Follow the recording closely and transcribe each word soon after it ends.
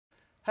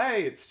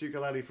Hey, it's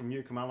Ukulele from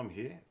Mullum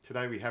here.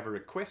 Today we have a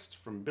request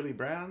from Billy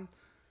Brown,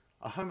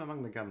 A Home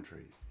Among the Gum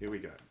Trees. Here we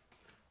go.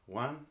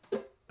 1,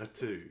 a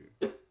 2,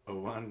 a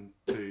 1,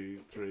 2,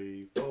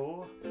 3,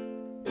 4.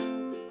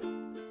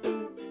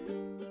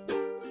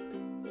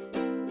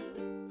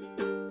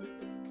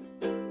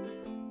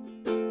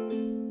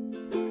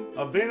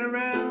 I've been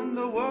around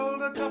the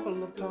world a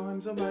couple of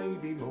times or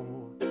maybe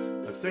more.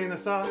 I've seen the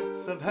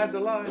sights, I've had the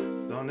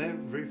lights on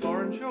every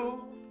foreign shore.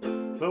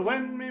 But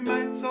when me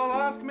mates all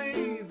ask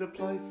me the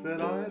place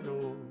that I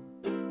adore,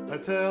 I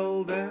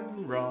tell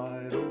them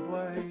right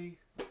away.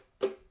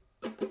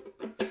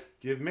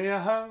 Give me a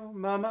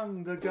home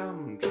among the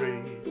gum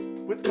trees,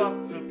 with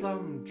lots of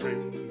plum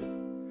trees.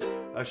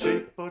 A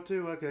sheep or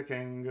two, a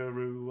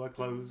kangaroo, a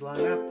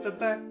clothesline at the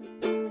back,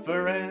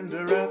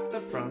 veranda at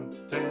the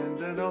front, and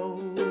an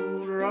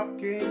old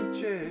rocking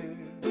chair.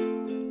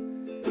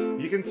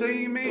 You can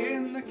see me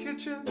in the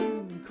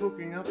kitchen,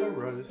 cooking up a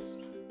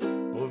roast,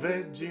 or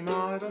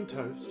Vegemite on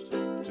toast,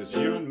 just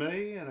you and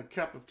me and a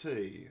cup of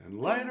tea.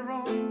 And later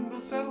on we'll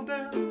settle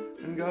down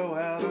and go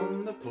out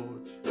on the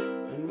porch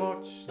and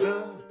watch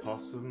the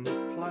possums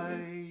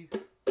play.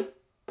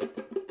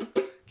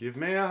 Give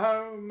me a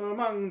home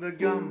among the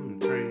gum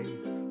trees,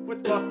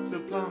 with lots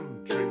of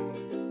plum trees.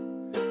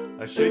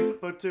 A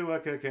sheep or two, a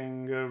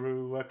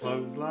kangaroo, a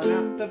clothesline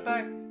at the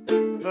back,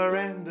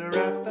 veranda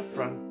at the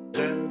front,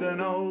 and an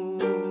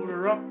old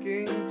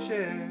rocking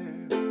chair.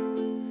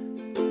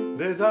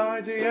 There's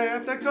IGA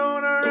at the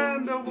corner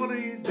and a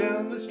Woolies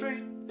down the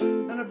street,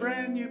 and a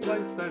brand new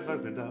place they've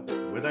opened up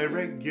where they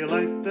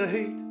regulate the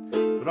heat.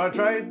 But I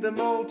trade them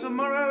all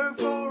tomorrow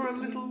for a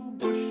little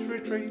bush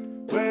retreat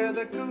where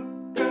the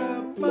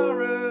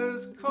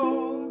kookaburras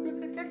call.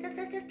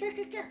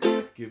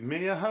 Give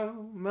me a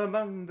home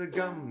among the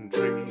gum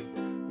trees,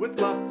 with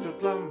lots of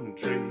plum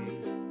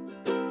trees.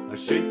 A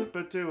sheep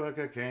or two, a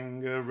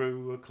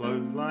kangaroo, a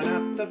clothesline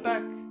at the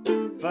back,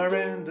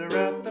 veranda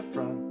at the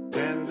front,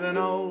 and an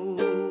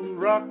old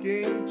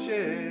rocking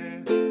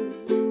chair.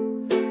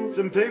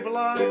 Some people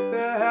like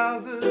their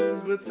houses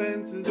with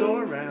fences all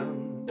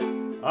around,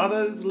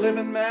 others live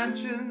in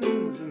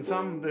mansions and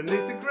some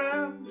beneath the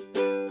ground.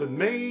 But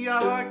me, I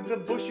like the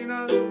bush, you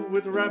know,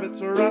 with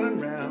rabbits running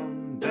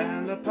round,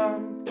 and a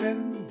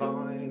pumpkin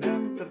vine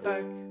at the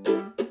back.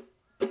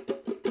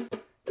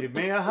 Give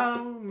me a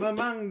home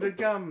among the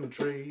gum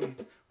trees,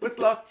 with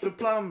lots of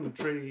plum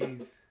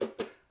trees.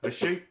 A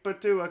sheep or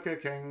two, a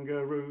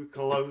kangaroo,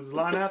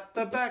 clothesline at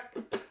the back,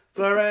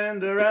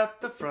 veranda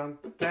at the front,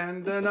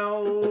 and an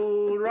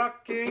old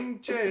rocking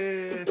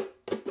chair.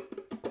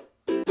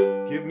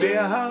 Give me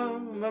a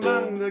home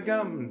among the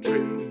gum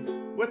trees,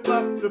 with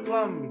lots of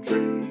plum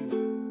trees.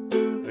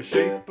 A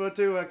sheep or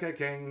two, a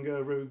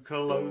kangaroo,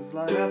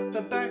 clothesline at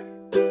the back,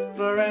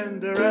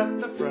 veranda at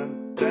the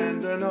front,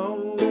 and an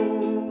old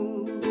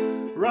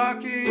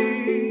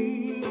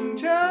rocking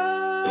chair.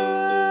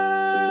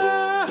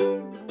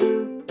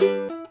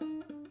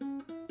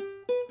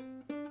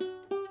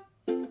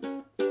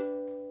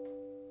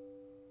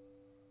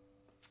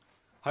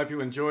 Hope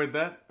you enjoyed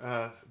that.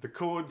 The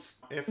chords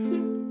F,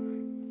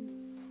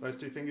 those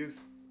two fingers,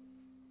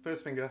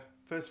 first finger,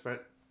 first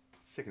fret,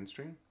 second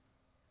string,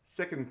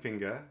 second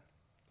finger,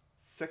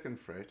 second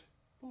fret,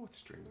 fourth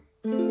string.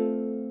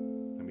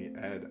 Then we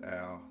add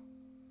our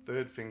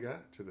third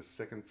finger to the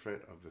second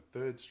fret of the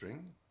third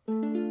string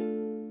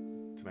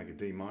to make a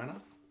D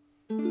minor.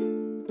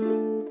 Then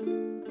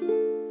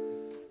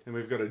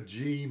we've got a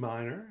G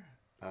minor.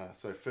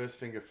 So first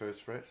finger,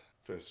 first fret,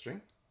 first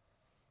string,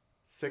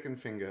 second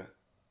finger,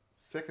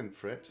 second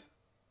fret,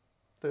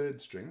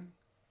 third string,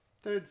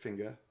 third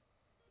finger,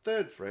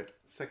 third fret,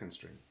 second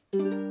string.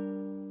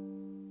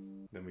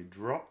 Then we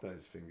drop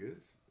those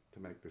fingers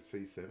to make the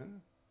C7.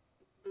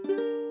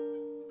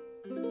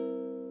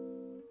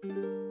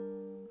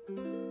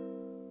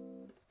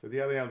 So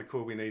the only other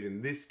chord we need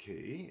in this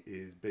key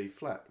is B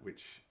flat,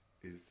 which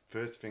is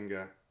first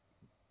finger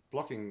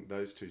blocking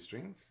those two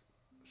strings,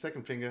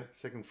 second finger,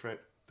 second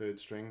fret, third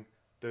string,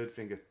 third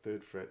finger,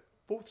 third fret,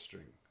 fourth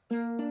string.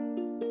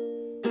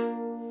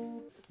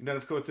 And then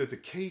of course there's a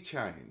key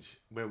change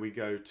where we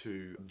go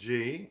to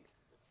G,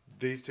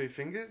 these two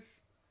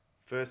fingers,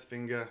 first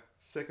finger,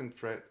 second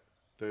fret,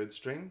 third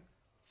string,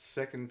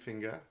 second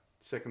finger,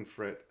 second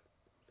fret,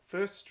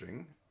 first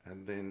string,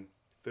 and then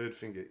third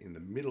finger in the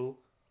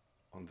middle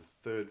on the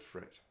third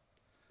fret.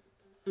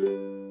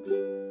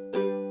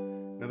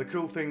 Now the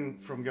cool thing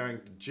from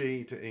going to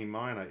G to E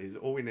minor is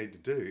all we need to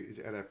do is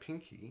add our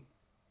pinky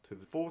to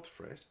the fourth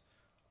fret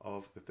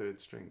of the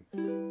third string.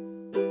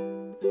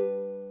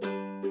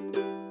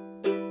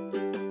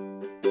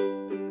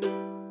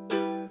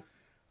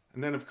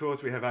 And then of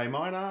course we have A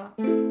minor.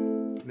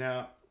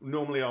 Now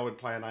normally I would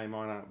play an A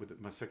minor with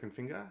my second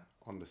finger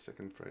on the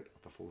second fret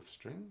of the fourth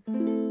string.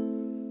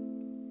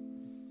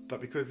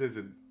 But because there's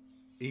an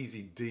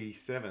easy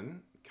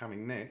D7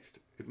 coming next,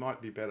 it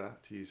might be better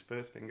to use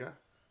first finger,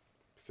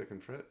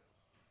 second fret,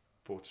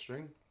 fourth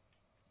string,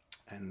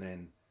 and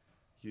then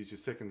use your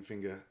second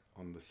finger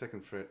on the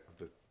second fret of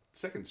the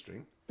second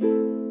string,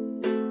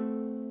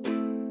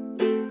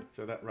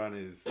 So that run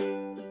is.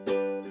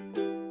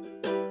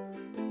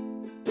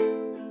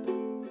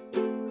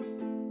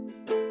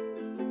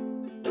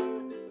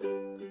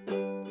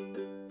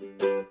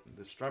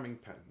 The strumming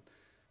pattern.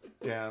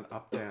 Down,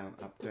 up, down,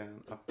 up,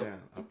 down, up,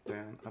 down, up,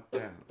 down, up,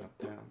 down, up,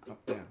 down,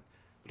 up, down.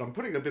 But I'm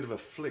putting a bit of a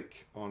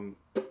flick on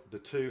the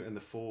 2 and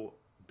the 4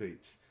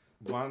 beats.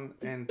 1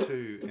 and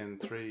 2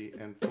 and 3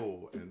 and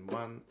 4 and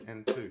 1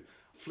 and 2.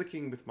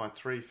 Flicking with my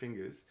 3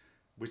 fingers,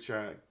 which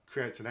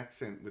creates an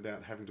accent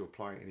without having to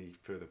apply any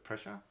further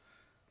pressure.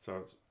 So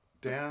it's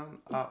down,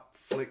 up,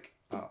 flick,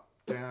 up,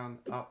 down,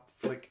 up,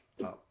 flick,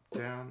 up,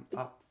 down,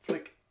 up,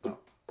 flick,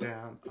 up,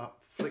 down, up,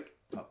 flick,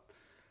 up,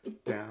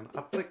 down,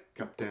 up, flick,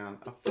 up, down,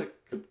 up, flick,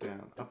 up,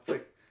 down, up,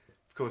 flick.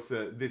 Of course,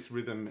 this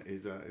rhythm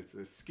is it's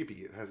a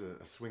skippy. It has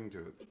a swing to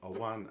it. A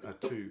 1, a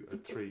 2, a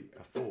 3,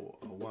 a 4.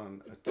 A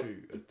 1, a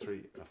 2, a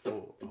 3, a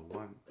 4. A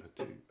 1, a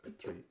 2, a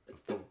 3, a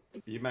 4.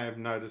 You may have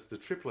noticed the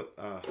triplet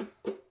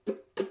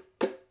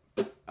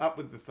up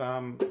with the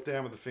thumb,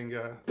 down with the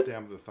finger,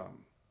 down with the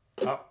thumb.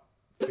 Up,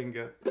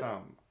 finger,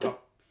 thumb.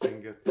 Up,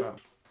 finger, thumb.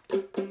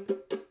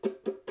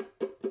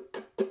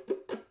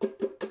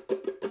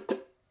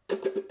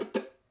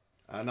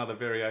 Another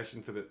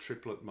variation for the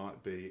triplet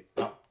might be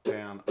up,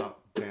 down,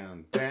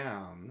 down,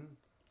 down,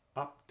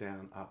 up,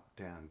 down,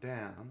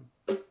 down.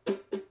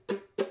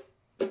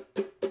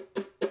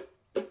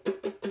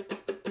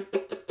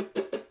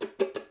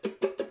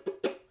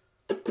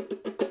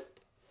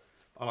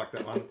 I like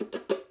that one.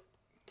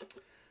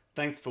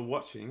 Thanks for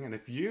watching, and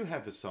if you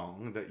have a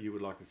song that you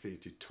would like to see a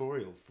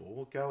tutorial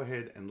for, go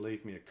ahead and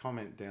leave me a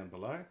comment down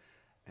below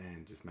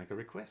and just make a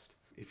request.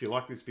 If you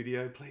like this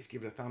video, please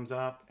give it a thumbs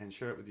up and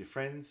share it with your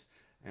friends.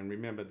 And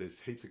remember,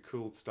 there's heaps of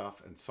cool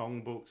stuff and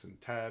songbooks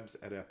and tabs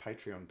at our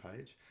Patreon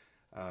page,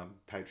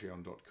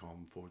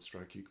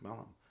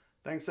 patreon.com/Ukemullum.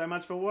 Thanks so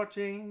much for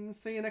watching.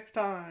 See you next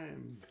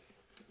time.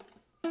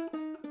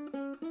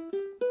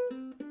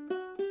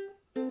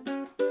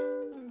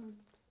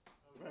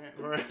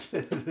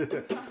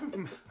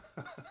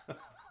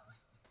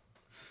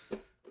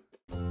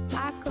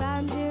 I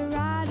climbed it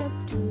right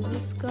up to the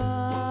sky.